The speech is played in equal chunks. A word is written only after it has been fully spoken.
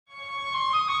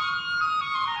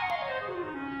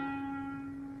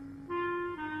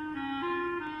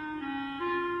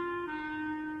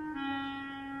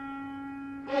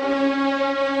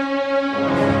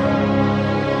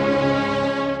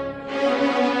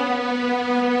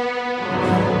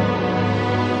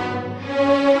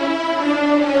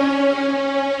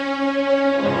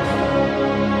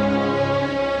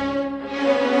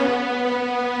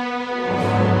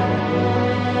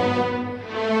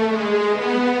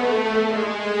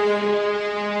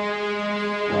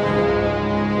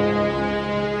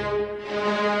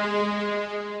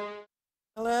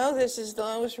this is the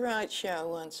Lois Wright Show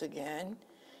once again,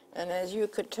 and as you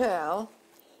could tell,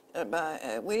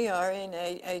 we are in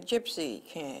a gypsy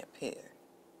camp here,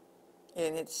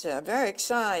 and it's very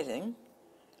exciting,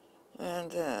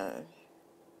 and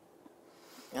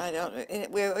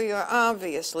we are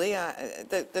obviously,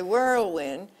 the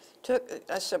whirlwind took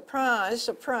a surprise,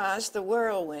 the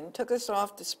whirlwind took us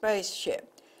off the spaceship.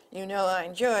 You know I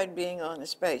enjoyed being on the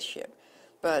spaceship.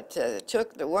 But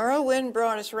the whirlwind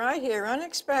brought us right here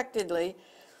unexpectedly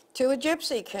to a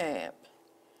gypsy camp.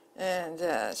 And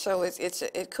so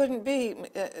it couldn't be,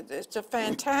 it's a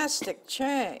fantastic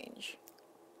change.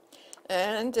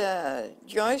 And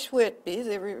Joyce Whitby,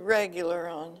 the regular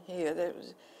on here,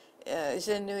 is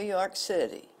in New York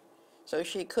City. So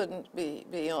she couldn't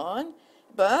be on.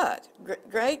 But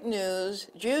great news,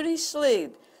 Judy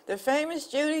Sleed, the famous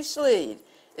Judy Sleed,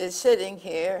 is sitting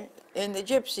here in the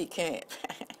gypsy camp.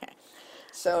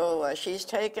 So she's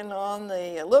taken on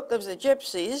the look of the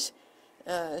gypsies.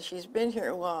 She's been here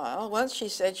a while. Once she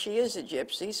said she is a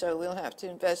gypsy, so we'll have to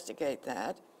investigate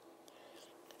that.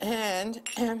 And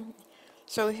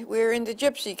so we're in the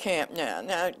gypsy camp now.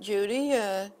 Now, Judy,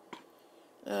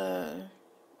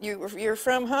 you're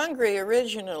from Hungary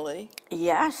originally.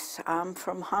 Yes, I'm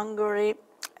from Hungary,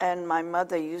 and my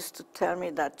mother used to tell me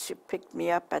that she picked me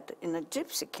up in a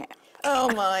gypsy camp.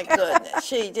 Oh my goodness,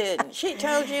 she didn't. She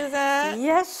told you that?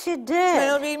 Yes, she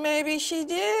did. Maybe she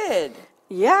did.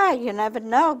 Yeah, you never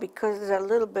know, because there's a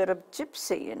little bit of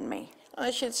gypsy in me.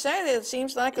 I should say that it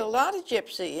seems like a lot of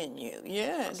gypsy in you,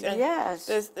 yes. And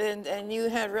yes. And you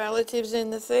had relatives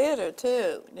in the theater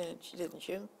too, didn't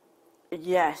you?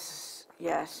 Yes,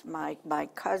 yes. My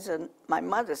cousin, my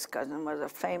mother's cousin, was a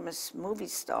famous movie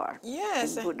star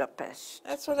in Budapest.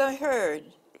 That's what I heard.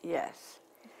 Yes.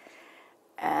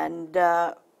 And,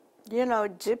 you know,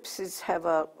 gypsies have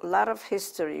a lot of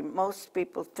history. Most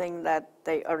people think that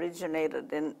they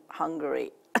originated in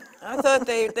Hungary. I thought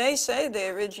they say they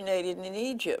originated in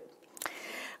Egypt.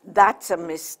 That's a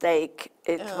mistake.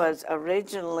 It was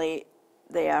originally,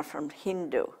 they are from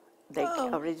Hindu. They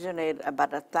originated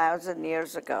about 1,000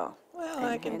 years ago. Well,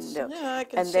 I can see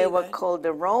and they were called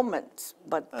the Romans,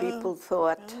 but people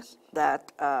thought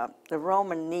that the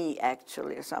Roman knee,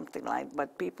 actually, or something like.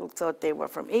 But people thought they were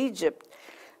from Egypt,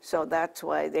 so that's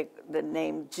why the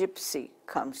name gypsy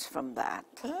comes from that.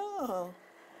 Oh,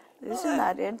 isn't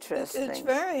that interesting? It's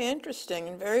very interesting,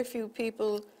 and very few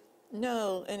people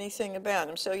know anything about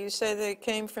them. So you say they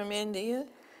came from India,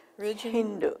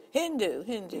 originally? Hindu.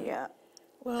 Yeah,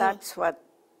 well, that's what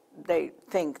they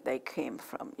think they came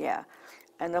from, yeah.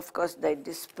 And of course they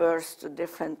dispersed to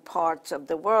different parts of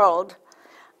the world,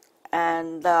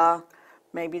 and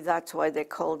maybe that's why they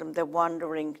called them the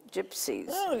wandering gypsies.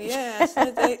 Oh yes,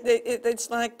 it's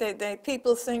like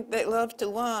people think they love to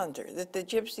wander, that the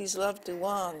gypsies love to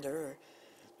wander.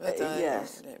 But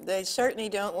yes. They certainly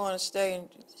don't want to stay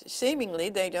seemingly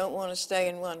they don't want to stay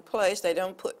in one place. They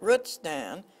don't put roots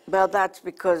down. Well, that's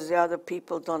because the other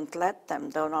people don't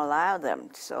allow them,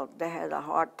 so they had a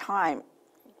hard time.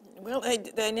 Well,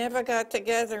 they never got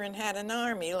together and had an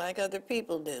army like other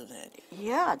people do then.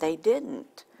 Yeah, they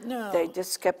didn't. No. They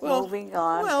just kept moving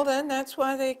on. Well, then that's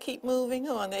why they keep moving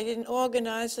on. They didn't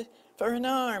organize for an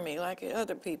army like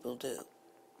other people do.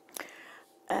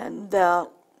 And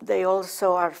they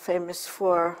also are famous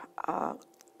for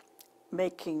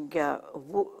making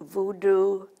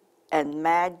voodoo and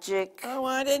magic. Oh,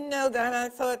 I didn't know that. I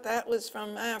thought that was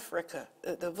from Africa,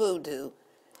 the voodoo.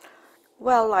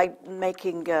 Well, like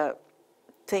making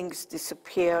things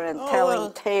disappear and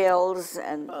telling tales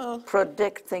and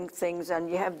predicting things. And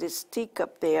you have this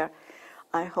teacup there.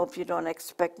 I hope you don't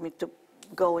expect me to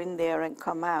go in there and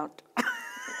come out.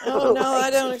 Oh no, I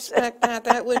don't expect that.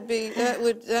 That would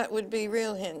be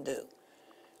real Hindu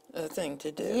thing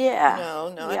to do. Yeah.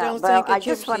 No, yeah, I don't well, think a I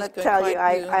just want to tell you,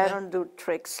 I don't do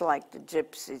tricks like the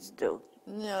gypsies do.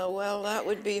 No, well, that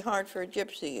would be hard for a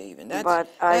gypsy even. But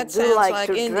I do like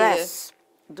to dress.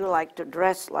 Do like to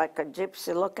dress like a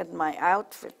gypsy. Look at my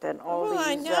outfit and all these.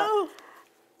 I know.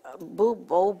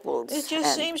 Boob ovals. It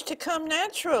just seems to come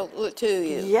natural to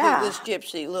you. Yeah. This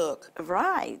gypsy look.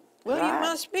 Right. Well, right. you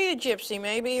must be a gypsy.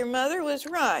 Maybe your mother was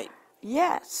right.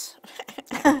 Yes.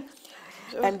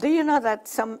 And do you know that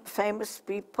some famous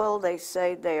people, they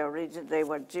say they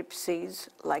were gypsies,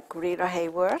 like Rita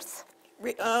Hayworth?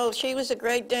 Oh, she was a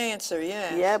great dancer,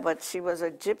 yes. Yeah, but she was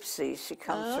a gypsy. She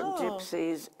comes from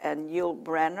gypsies. And Yul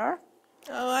Brynner.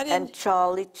 Oh, I didn't. And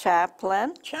Charlie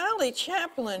Chaplin. Charlie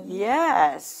Chaplin.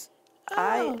 Yes.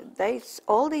 Oh.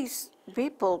 All these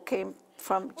people came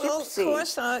from gypsies. Well,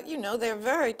 of course, you know, they're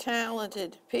very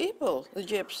talented people, the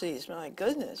gypsies, my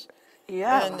goodness.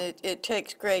 Yeah. And it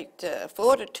takes great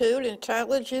fortitude,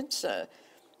 intelligence, and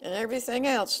everything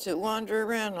else to wander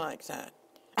around like that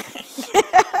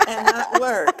and not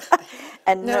work.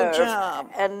 And No nerve.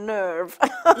 job. And nerve.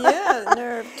 Yeah,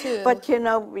 nerve too. But you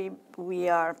know, we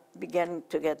are beginning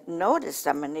to get noticed.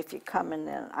 I mean, if you come in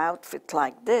an outfit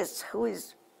like this,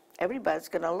 everybody's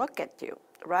going to look at you,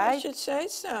 I right? should say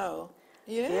so.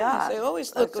 Yes, Yeah. they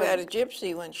always look at a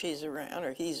gypsy when she's around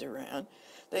or he's around.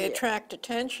 They Yeah. attract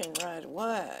attention right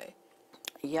away.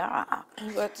 Yeah.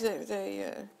 But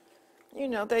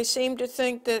they seem to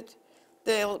think that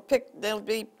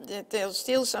they'll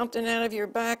steal something out of your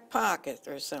back pocket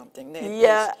or something.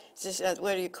 Yeah.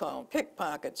 What do you call them?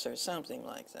 Pickpockets or something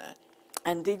like that.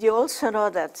 And did you also know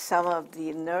that some of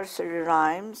the nursery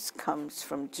rhymes comes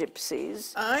from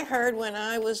gypsies? I heard when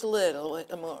I was little,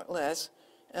 more or less,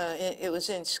 it was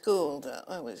in school, though.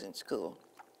 I was in school.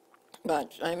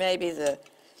 But maybe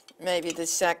the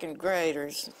second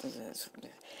graders,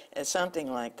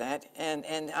 something like that.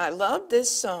 And I loved this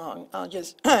song.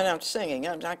 I'm singing.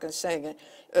 I'm not going to sing it.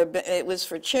 It was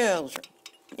for children,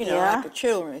 Yeah. like the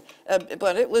children.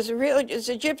 But it's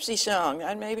a gypsy song.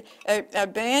 And maybe a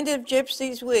band of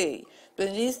gypsies we,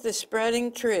 beneath the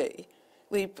spreading tree,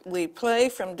 we play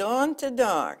from dawn to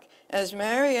dark, as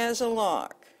merry as a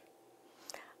lark.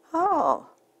 Oh.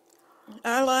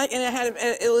 And it had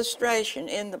an illustration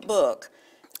in the book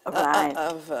Right.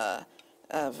 of the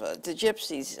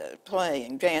gypsies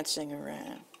playing, dancing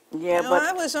around. Yeah, Now,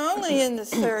 I was only in the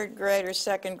third grade or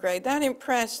second grade. That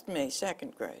impressed me,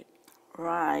 second grade.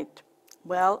 Right.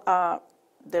 Well,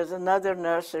 there's another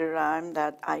nursery rhyme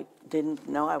that I didn't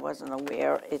know, I wasn't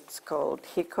aware. It's called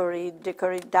Hickory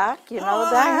Dickory Dock. You know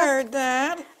that? I heard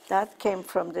that. That came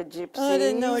from the gypsies. I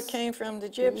didn't know it came from the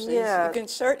gypsies. Yeah. You can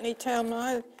certainly tell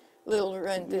my little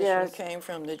rendition came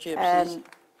from the gypsies. And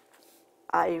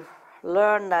I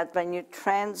learned that when you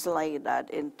translate that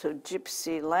into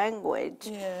gypsy language,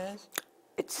 yes.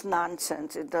 it's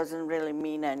nonsense. It doesn't really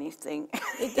mean anything.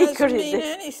 It doesn't mean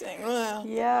anything. Well,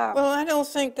 yeah. Well, I don't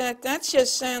think that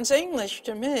just sounds English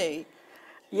to me.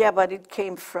 Yeah, but it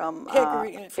came from,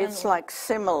 Hickory, it's like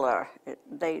similar. It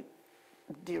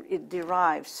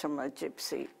derives from a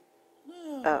gypsy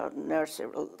nursery.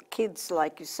 Kids,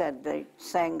 like you said, they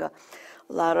sang a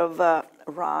lot of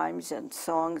rhymes and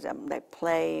songs, and they're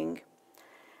playing.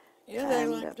 Yeah, they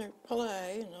like to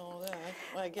play and all that,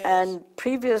 I guess. And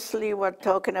previously, we're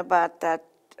talking about that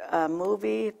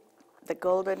movie, The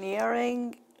Golden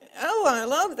Earring. Oh, I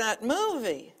love that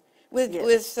movie with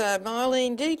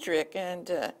Marlene Dietrich and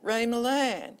Ray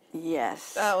Milland.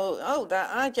 Yes.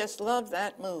 I just love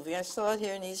that movie. I saw it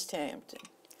here in East Hampton.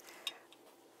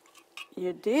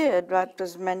 You did? That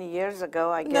was many years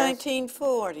ago, I guess.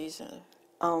 1940s.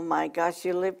 Oh my gosh,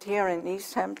 you lived here in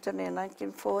East Hampton in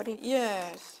 1940?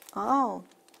 Yes. Oh.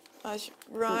 I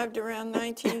arrived around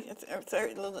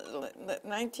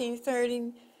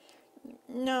 1930.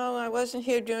 No, I wasn't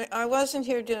here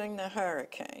during the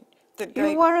hurricane.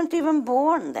 You weren't even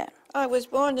born then. I was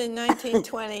born in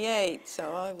 1928,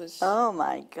 so I was. Oh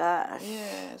my gosh.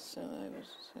 Yes, so I was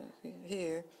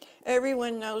here.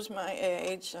 Everyone knows my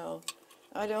age, so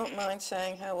I don't mind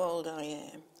saying how old I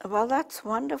am. Well, that's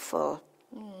wonderful.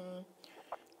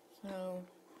 So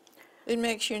it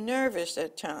makes you nervous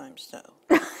at times, though.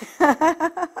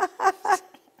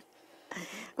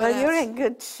 Well, you're in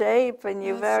good shape and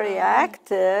you're very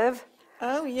active.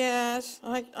 Oh, yes.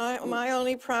 My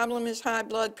only problem is high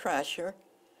blood pressure.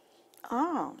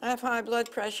 Oh. I have high blood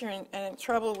pressure and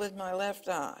trouble with my left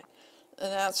eye.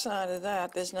 And outside of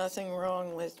that, there's nothing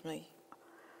wrong with me.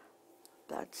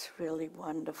 That's really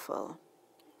wonderful.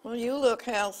 Well, you look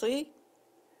healthy.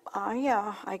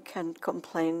 Yeah, I can't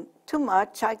complain too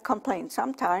much. I complain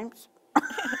sometimes.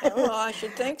 Well, I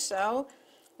should think so.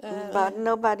 But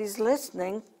nobody's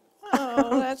listening.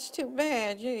 Oh, that's too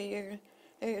bad.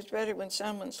 It's better when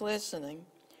someone's listening.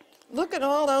 Look at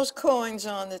all those coins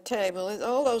on the table,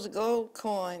 all those gold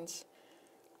coins.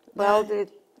 Well,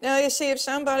 now you see, if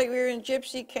somebody were in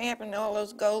gypsy camp and all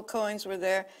those gold coins were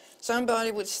there,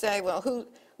 somebody would say, well,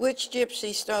 which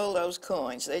gypsy stole those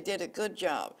coins? They did a good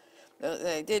job.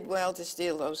 They did well to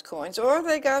steal those coins. Or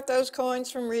they got those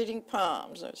coins from reading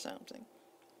palms or something.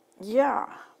 yeah.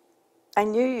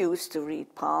 And you used to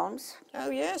read palms.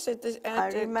 Oh, yes. I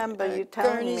remember you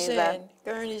telling me that.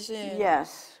 Gurney's Inn.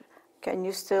 Yes. Can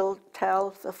you still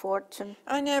tell the fortune?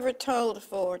 I never told the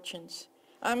fortunes.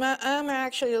 I'm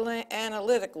actually an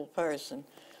analytical person,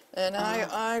 and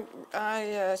I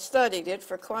studied it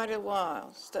for quite a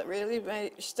while.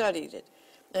 Really studied it,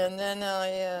 and then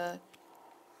I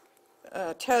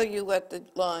tell you what the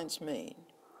lines mean.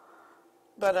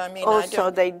 But I mean, Oh, I so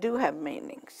don't. they do have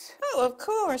meanings. Oh, of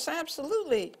course,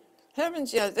 absolutely.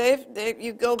 Heavens, yeah,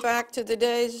 you go back to the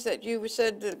days that you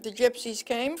said the gypsies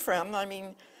came from. I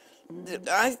mean,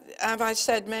 I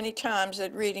said many times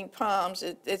that reading palms,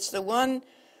 it's the one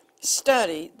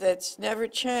study that's never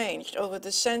changed over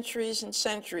the centuries and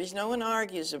centuries. No one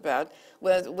argues about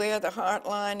where the heart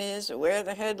line is or where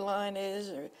the headline is,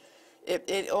 or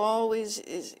it always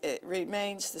is. It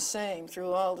remains the same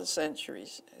through all the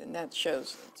centuries, and that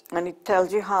shows it. And it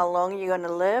tells you how long you're going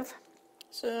to live?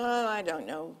 So I don't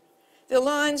know. The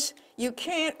lines, you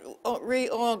can't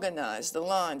reorganize the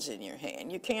lines in your hand.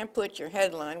 You can't put your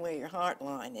headline where your heart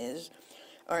line is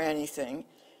or anything.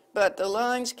 But the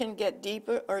lines can get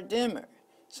deeper or dimmer.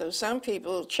 So some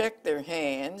people check their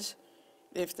hands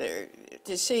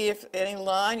to see if any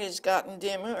line has gotten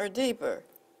dimmer or deeper.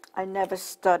 I never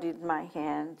studied my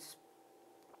hands.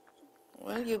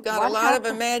 Well, you've got What a lot of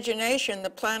happened? imagination. The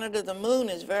planet of the moon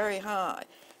is very high.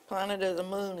 Planet of the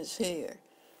moon is here.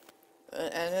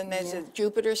 And then there's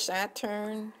Jupiter,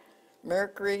 Saturn,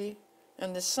 Mercury,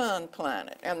 and the Sun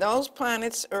planet. And those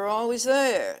planets are always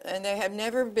there. And they have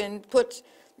never been put,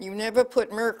 you never put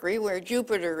Mercury where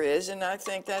Jupiter is. And I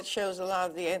think that shows a lot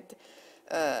of the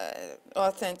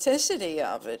authenticity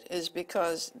of it, is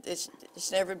because it's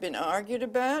never been argued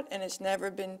about and it's never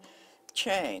been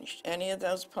changed, any of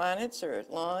those planets or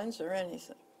lines or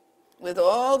anything. With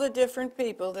all the different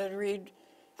people that have read,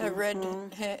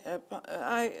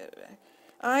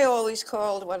 I always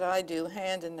called what I do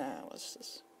hand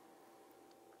analysis,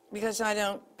 because I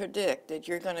don't predict that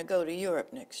you're going to go to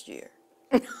Europe next year.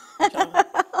 So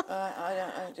I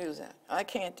don't do that. I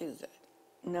can't do that.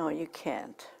 No, you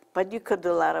can't. But you could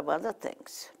do a lot of other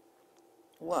things.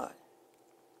 What?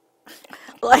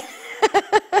 Like,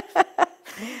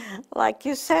 like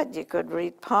you said, you could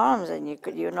read palms and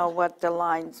you know what the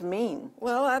lines mean.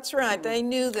 Well, that's right. They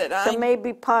knew that So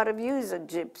maybe part of you is a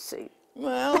gypsy.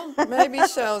 Well, maybe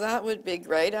so. That would be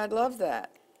great. I'd love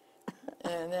that.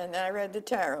 And then I read the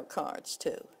tarot cards,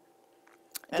 too.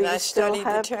 And I studied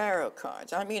the tarot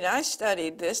cards. I mean, I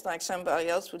studied this like somebody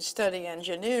else would study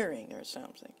engineering or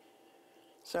something.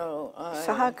 So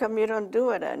how come you don't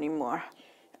do it anymore?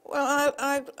 Well,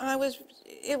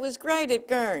 it was great at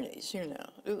Gurney's, you know.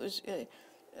 It was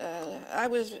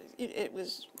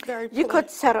very... You could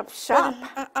set up shop.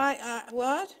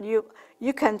 What?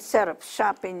 You can set up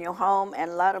shop in your home,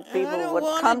 and a lot of people would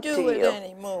come to you. I don't want to do it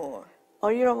anymore. Oh,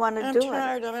 you don't want to do it? I'm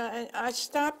tired of it. I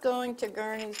stopped going to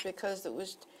Gurney's because it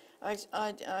was,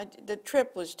 the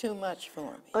trip was too much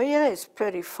for me. Oh, yeah, it's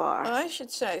pretty far. I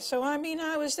should say. So, I mean,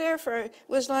 I was there it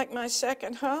was like my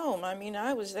second home. I mean,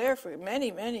 I was there for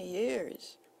many, many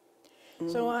years.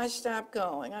 So I stopped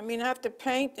going. I mean, I have to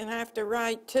paint and I have to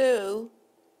write, too.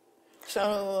 So...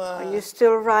 Are you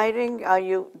still writing?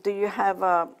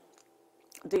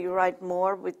 Do you write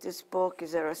more with this book?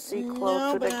 Is there a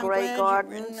sequel to The Grey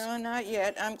Gardens? No, not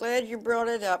yet. I'm glad you brought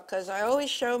it up, because I always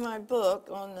show my book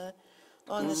on the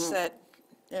set.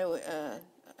 The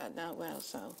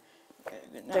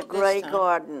Grey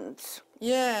Gardens.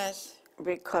 Yes.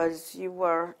 Because you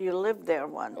lived there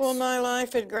once. Well, my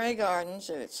life at Grey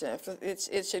Gardens, it's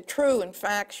a true and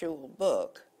factual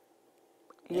book.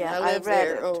 Yeah, I lived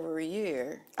there it. over a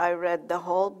year. I read the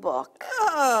whole book.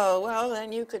 Oh, well,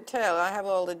 then you could tell. I have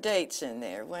all the dates in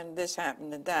there, when this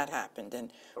happened and that happened,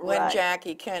 and when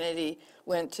Jackie Kennedy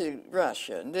went to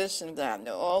Russia, and this and that, and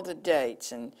all the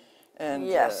dates. And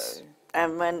yes,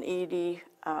 and when Edie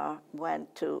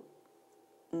went to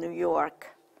New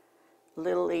York,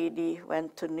 little Edie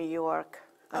went to New York.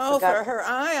 For her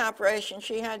eye operation,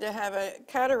 she had to have a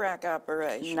cataract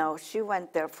operation. No, she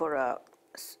went there for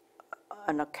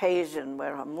an occasion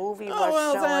where a movie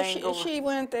was showing. She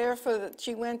went there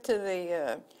she went to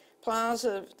the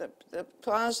Plaza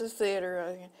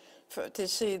Theater to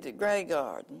see the Grey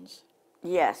Gardens.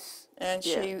 Yes. And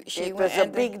it was a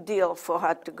big deal for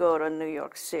her to go to New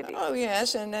York City. Oh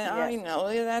yes, and then I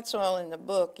know that's all in the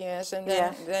book. Yes, and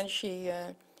then she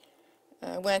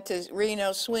went to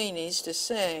Reno Sweeney's to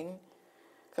sing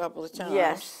a couple of times.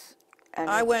 Yes. And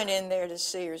I went in there to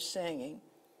see her singing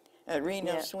at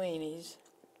Reno Sweeney's.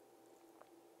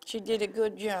 She did a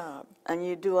good job. And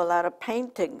you do a lot of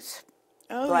paintings.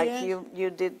 Oh, like yes.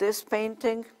 you did this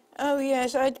painting? Oh,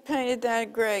 yes, I painted that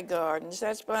at Grey Gardens.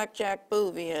 That's Blackjack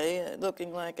Bouvier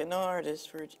looking like an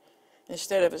artist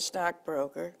instead of a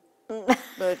stockbroker.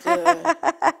 But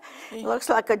looks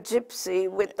like a gypsy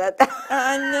with that.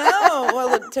 I know.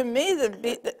 Well, to me,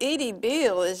 the Edie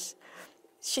Beale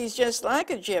she's just like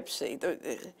a gypsy.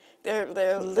 They're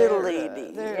little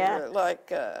Edie. They're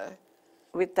like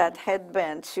with that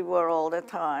headband she wore all the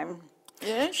time.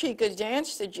 Yeah, she could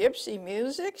dance to gypsy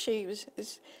music.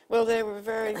 Well, they were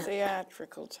very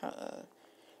theatrical.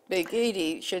 Big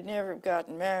Edie should never have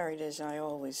gotten married, as I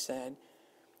always said.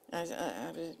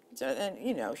 And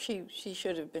you know, she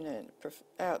should have been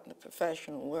out in the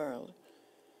professional world.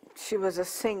 She was a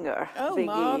singer, Oh, Big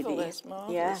marvelous, Edie.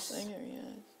 marvelous Yes. singer, yes.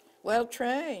 Well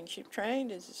trained. She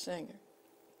trained as a singer.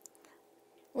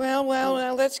 Well,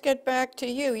 now let's get back to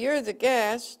you. You're the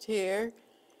guest here.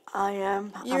 I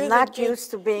am. You're I'm not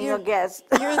used to being a guest.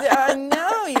 I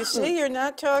know. You see, you're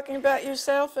not talking about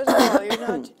yourself at all.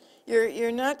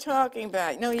 You're not talking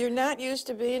about. No, you're not used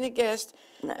to being a guest.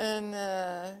 No.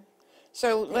 And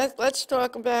so let's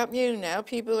talk about you now.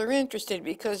 People are interested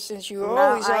because since you Now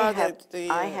always I are have, the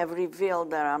I have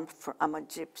revealed that I'm a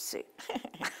gypsy.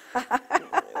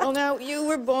 Well, now you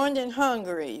were born in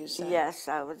Hungary, you said. Yes,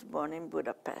 I was born in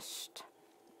Budapest.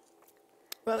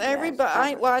 Well, Yes, everybody,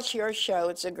 I watch your show.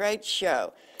 It's a great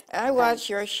show. I watch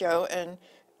your show, and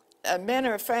men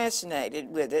are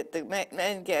fascinated with it, the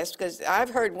men guests, because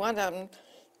I've heard one of them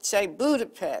say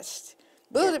Budapest,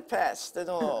 and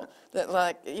all. That,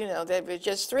 like, you know, they were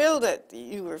just thrilled that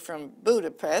you were from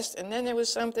Budapest, and then there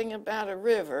was something about a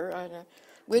river. I don't know.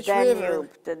 Which river?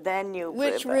 The Danube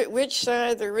River. Which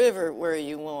side of the river were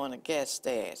you on, a guest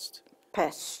asked?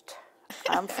 Pest.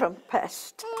 I'm from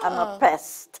Pest. I'm a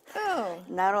pest. Oh.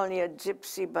 Not only a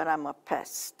gypsy, but I'm a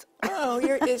pest. Oh,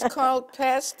 it's called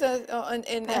Pest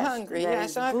in Hungary.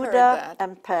 Yes, I've Buda heard that.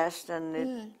 and Pest,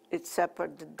 and it's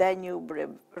separate. The Danube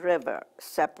River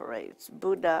separates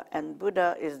Buda, and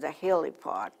Buda is the hilly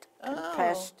part, and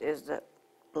Pest is the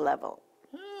level.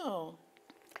 Oh.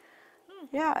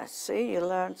 Yeah, see, you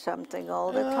learn something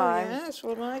all the time. Yes,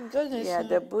 well, my goodness. Yeah,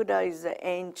 the Buddha is the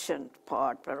ancient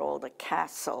part, but all the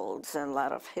castles and a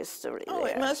lot of history Oh,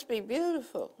 there. it must be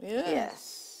beautiful. Yes.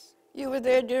 Yes. You were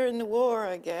there during the war,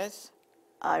 I guess.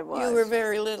 I was. You were a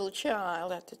very little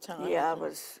child at the time. Yeah, I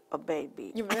was a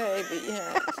baby. Your baby,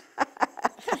 yes.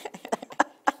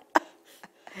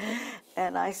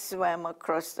 And I swam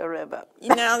across the river.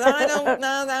 Now, I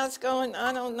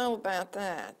don't know about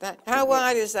that. How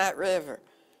wide is that river?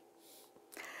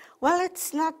 Well,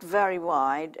 it's not very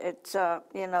wide. It's,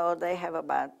 you know, they have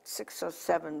about 6 or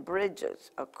 7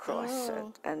 bridges across it.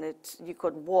 And you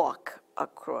could walk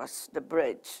across the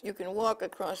bridge. You can walk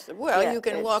across Yeah, you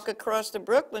can walk across the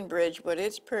Brooklyn Bridge, but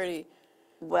it's pretty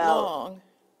long.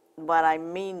 What I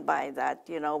mean by that,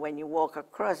 you know, when you walk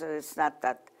across it, it's not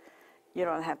that you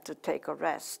don't have to take a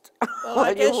rest Well, while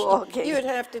I guess you're walking. you'd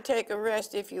have to take a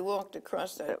rest if you walked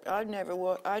across that. I've never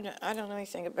walked. I don't know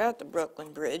anything about the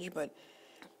Brooklyn Bridge, but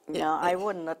No, I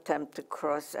wouldn't attempt to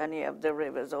cross any of the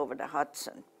rivers over the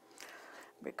Hudson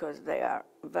because they are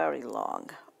very long.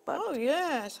 But oh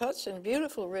yes, Hudson,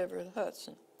 beautiful river, the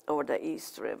Hudson. or the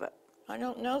East River. I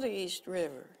don't know the East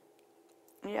River.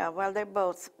 Yeah, well, they're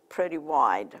both pretty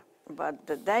wide. But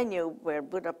the Danube, where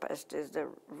Budapest is, the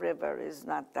river is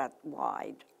not that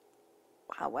wide.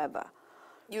 However,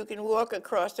 You can walk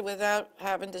across it without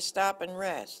having to stop and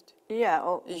rest, yeah,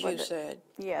 as you said.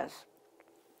 Yes.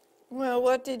 Well,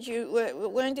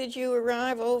 when did you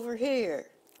arrive over here?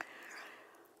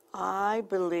 I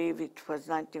believe it was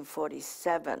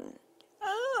 1947.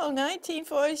 Oh,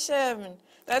 1947.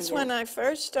 That's when I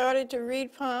first started to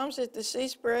read poems at the Sea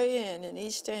Spray Inn in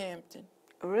East Hampton.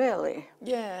 Really?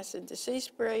 Yes, at the Sea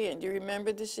Spray Inn. Do you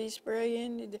remember the Sea Spray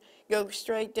Inn? You go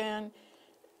straight down.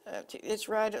 It's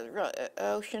right at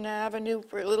Ocean Avenue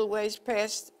for a little ways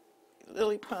past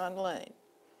Lily Pond Lane.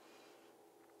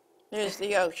 There's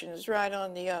the ocean. It's right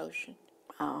on the ocean.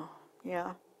 Oh,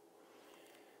 yeah.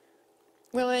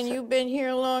 Well, and you've been here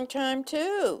a long time,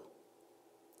 too.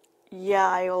 Yeah,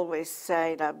 I always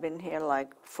say it, I've been here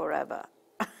like forever.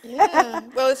 Yeah.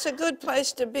 Well, it's a good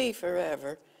place to be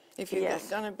forever. If you're Yes.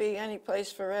 going to be any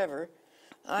place forever,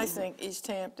 I think East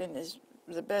Hampton is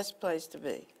the best place to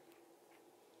be.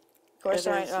 Of course,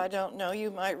 I don't know. You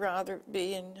might rather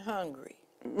be in Hungary.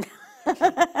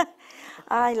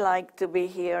 I like to be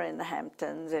here in the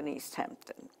Hamptons, in East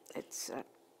Hampton. It's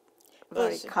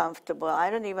very comfortable. I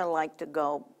don't even like to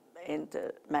go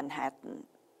into Manhattan.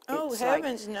 Oh, It's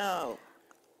heavens, no.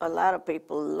 a lot of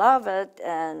people love it,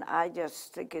 and I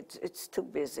just think it's too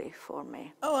busy for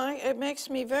me. Oh, it makes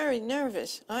me very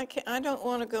nervous. I don't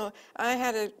want to go. I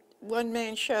had a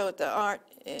one-man show at the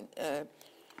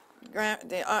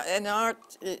an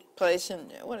art place in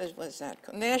what's that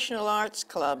called? National Arts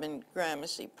Club in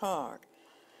Gramercy Park,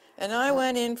 and I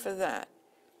went in for that.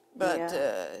 But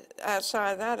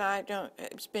outside of that, I don't.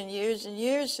 It's been years and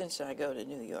years since I go to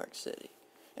New York City,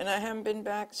 and I haven't been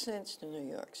back since to New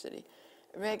York City.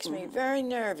 It makes me very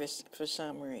nervous for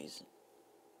some reason.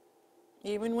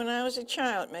 Even when I was a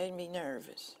child, it made me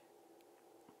nervous.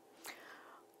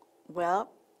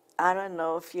 Well, I don't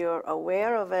know if you're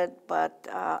aware of it, but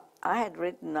I had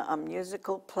written a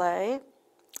musical play,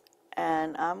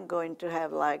 and I'm going to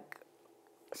have like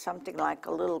something like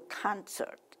a little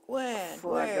concert When?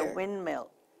 for Where? the windmill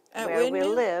At where we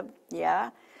Windmill? live. Yeah,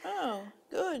 Oh,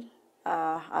 good.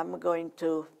 I'm going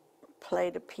to play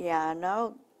the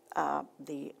piano,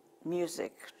 the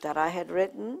music that I had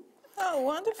written, Oh,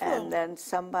 wonderful. and then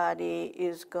somebody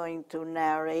is going to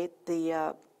narrate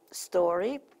the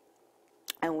story,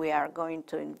 and we are going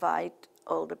to invite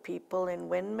all the people in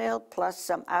Windmill plus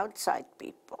some outside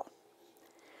people.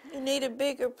 You need a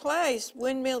bigger place.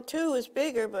 Windmill 2 is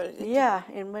bigger, but... Yeah,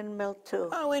 in Windmill too.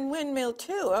 Oh, in Windmill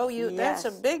 2. Oh, that's a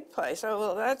Yes. big place. Oh,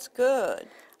 well, that's good.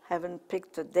 Haven't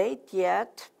picked a date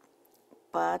yet,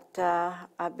 but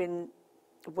I've been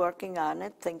working on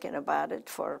it, thinking about it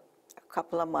for a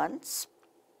couple of months.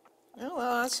 Oh,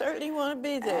 well, I certainly want to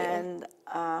be there. And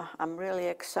I'm really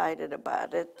excited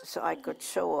about it, so I could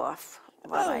show off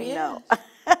what I know.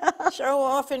 Show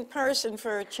off in person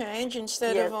for a change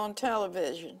instead Yes. of on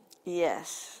television.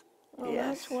 Yes. Well,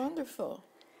 yes. that's wonderful.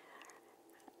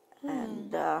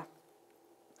 And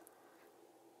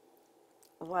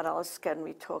what else can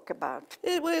we talk about?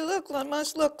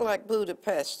 Must look like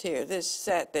Budapest here. This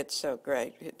set that's so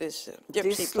great. This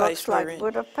gypsy This place looks we're like in.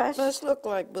 Budapest? Must look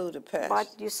like Budapest. But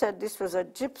you said this was a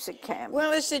gypsy camp.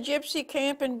 Well, it's a gypsy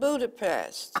camp in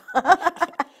Budapest.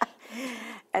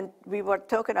 And we were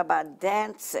talking about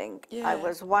dancing. Yeah. I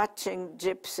was watching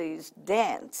gypsies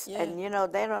dance, Yeah. and you know,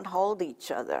 they don't hold each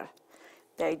other.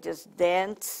 They just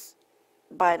dance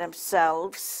by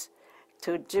themselves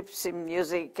to gypsy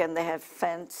music, and they have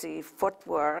fancy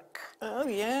footwork. Oh,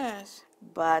 yes.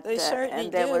 But They certainly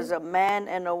and there do. was a man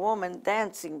and a woman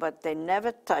dancing, but they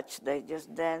never touch. They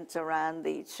just dance around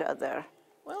each other.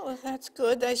 Well, that's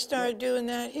good. They started doing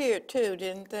that here, too,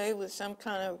 didn't they, with some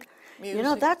kind of music? You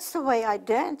know, that's the way I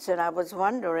dance, and I was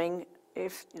wondering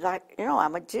if, like, you know,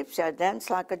 I'm a gypsy. I dance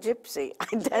like a gypsy.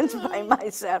 I dance by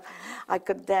myself. I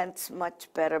could dance much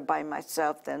better by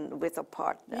myself than with a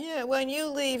partner. Yeah, when you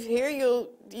leave here, you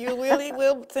really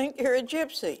will think you're a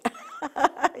gypsy.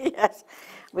 Yes,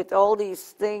 with all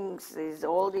these things,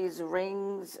 all these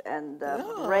rings and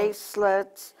Oh.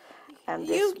 bracelets, and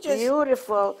this You just-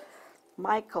 beautiful.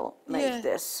 Michael made Yeah.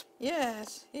 this.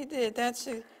 Yes, he did.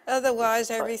 Otherwise,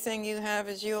 everything you have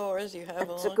is yours. You have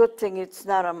It's on. a good thing it's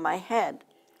not on my head,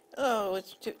 Oh,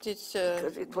 it's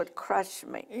because it would crush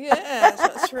me. yes,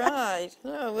 that's right.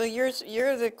 Oh, well,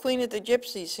 you're the queen of the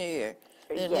gypsies here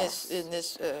in Yes.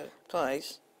 this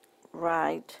place.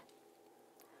 Right.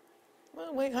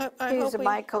 Well, I hope we.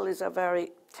 Michael is a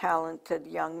very talented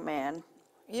young man.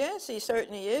 Yes, he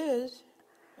certainly is.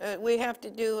 We have to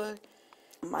do a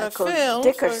Michael film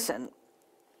Dickerson.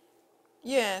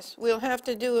 Yes, we'll have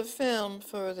to do a film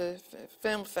for the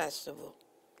film festival.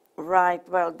 Right.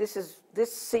 Well,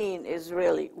 this scene is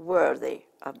really worthy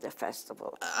of the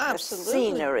festival. Absolutely. The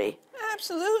scenery.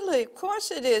 Absolutely, of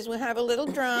course it is. We'll have a little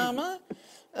drama.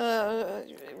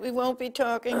 We won't be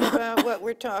talking about what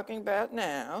we're talking about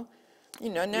now. You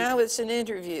know, now it's an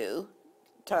interview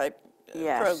type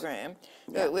Yes. program.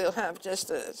 Yeah. We'll have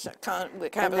just a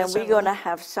And then we're going to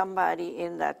have somebody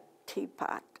in that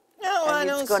teapot. No, I and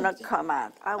don't it's going to see- come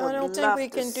out. I would I don't love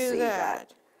think we to can do see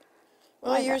that.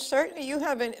 Well, Why not? you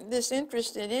have this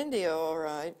interest in India, all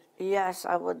right. Yes,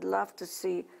 I would love to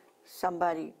see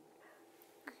somebody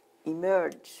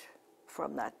emerge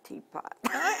from that teapot.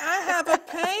 I have a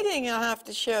painting I'll have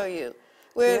to show you,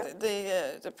 where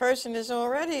Yeah. the person has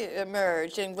already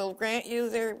emerged and will grant you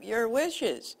your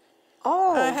wishes.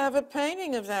 Oh, I have a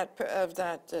painting of that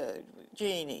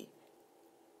genie.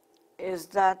 is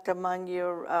that among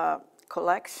your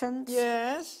collections?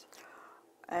 Yes,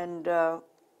 And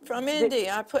from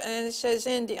India. And it says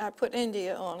India. I put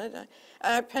India on it.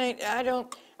 I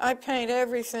paint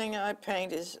everything I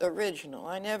paint is original.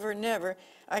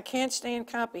 I can't stand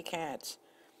copycats.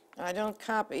 I don't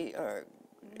copy or.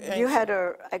 you had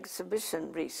an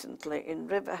exhibition recently in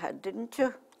Riverhead, didn't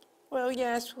you? Well,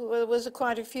 yes, well, it was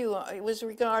quite a few. It was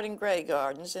regarding Grey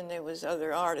Gardens, and there was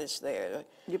other artists there.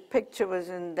 Your picture was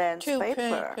in Dan's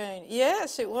paper.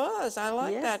 Yes, it was. I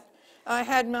like Yes. that. I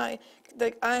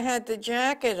had the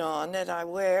jacket on that I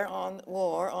wore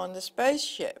on the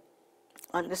spaceship.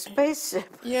 On the spaceship.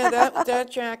 Yeah,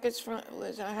 that jacket's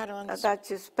I had on. That's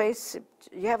your spaceship.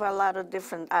 You have a lot of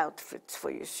different outfits for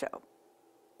your show.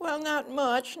 Well, not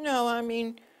much. No, I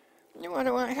mean, what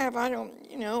do I have? I don't.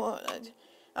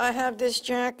 I have this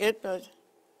jacket, but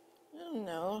don't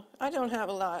know. I don't have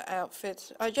a lot of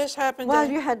outfits. I just happened Well,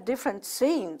 to... you had different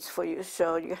scenes for your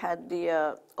show. You had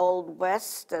the Old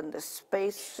West and the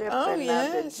spaceship Oh, and the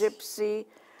yes. gypsy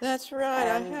That's right,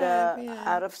 and I have, yeah.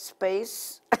 Out of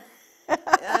Space.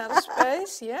 Out of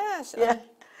Space, yes. Yeah.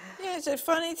 Yeah, it's a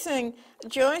funny thing.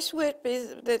 Joyce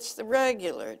Whitby, that's the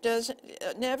regular, doesn't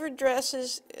never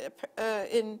dresses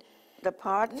in... The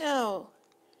part? No.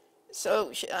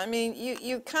 So, I mean,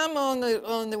 you come on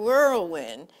the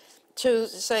Whirlwind to,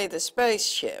 say, the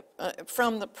spaceship,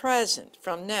 from the present,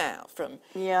 from now, from...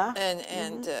 Yeah.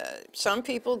 And some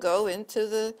people go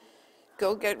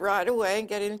get right away and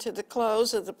get into the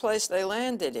clothes of the place they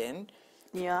landed in.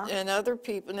 Yeah. And other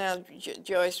people, now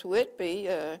Joyce Whitby,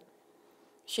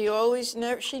 she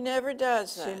never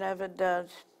does that. She never does.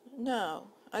 No.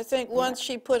 I think once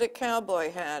she put a cowboy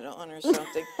hat on or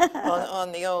something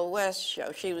on the Old West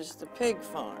show. She was the pig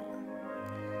farmer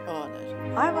on it.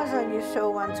 I was on your show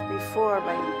once before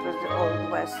when it was the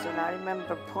Old West, and I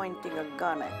remember pointing a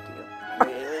gun at you.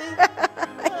 Really?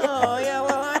 Oh, yeah,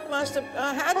 well,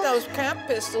 I had those camp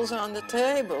pistols on the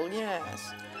table,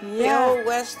 yes. Yeah. The old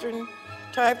Western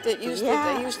type that they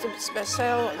used to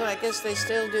sell, I guess they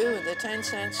still do, in the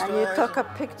 10-cent stores. And you took a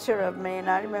picture of me, and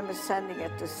I remember sending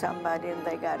it to somebody, and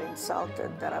they got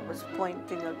insulted that I was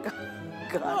pointing a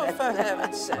gun Oh, at for them.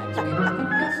 heaven's sake, it's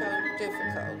so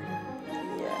difficult.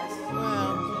 Yes.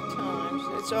 Well, at times,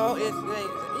 it's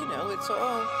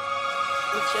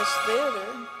just theater.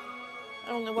 I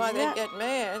don't know why they get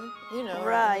mad,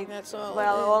 Right. That's all.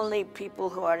 Well, it is. only people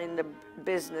who are in the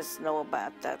business know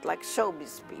about that, like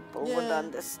showbiz people would Yeah.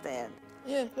 understand.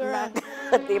 Yeah, right.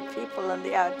 The people on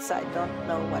the outside don't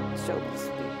know what showbiz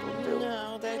people do.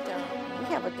 No, they don't. We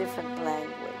have a different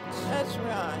language. That's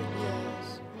right,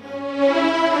 yes.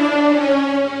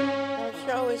 Our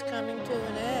show is coming to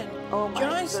an end. Oh, my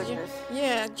goodness.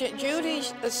 Judy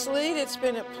Sleet, it's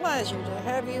been a pleasure to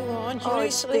have you on. Judy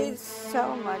It's been Sleet,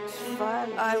 so much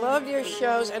fun. I love your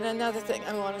shows, and another thing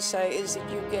I want to say is that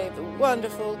you gave a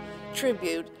wonderful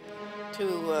tribute to,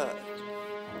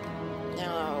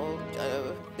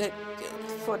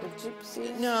 For the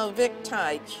gypsies? no, Vic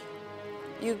Teich.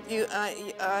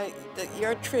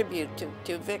 Your tribute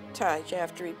to Vic Teich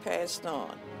after he passed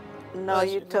on. No,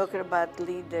 you're talking about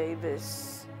Lee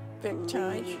Davis. Vic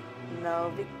Teich?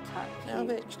 No, Vic Teich. No,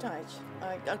 Vic Teich.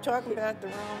 I'm talking about the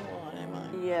wrong one, am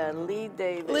I? Yeah, Lee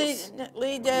Davis.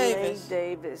 Lee Davis. Lee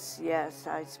Davis, yes.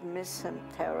 I miss him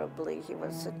terribly. He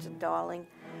was such a darling,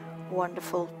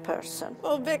 wonderful person.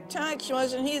 Well, Vic Teich,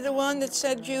 wasn't he the one that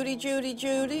said Judy, Judy,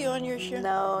 Judy on your show?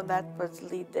 No, that was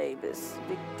Lee Davis.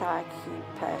 Vic Teich,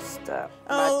 he passed about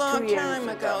Oh, a long 2 years time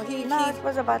ago. No, it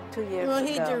was about 2 years ago. Well,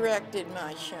 he directed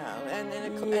my show, and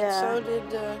then Yeah. so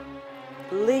did.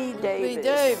 Lee Davis. Lee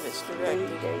Davis directed.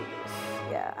 Lee Davis,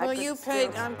 yeah. I Well, could you still-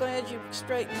 paid. I'm glad you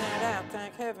straightened that out.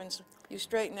 Thank heavens you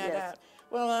straightened that Yes. out.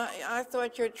 Well, I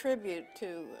thought your tribute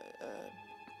to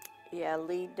Yeah,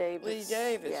 Lee Davis. Lee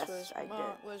Davis yes, was I did.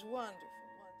 was wonderful.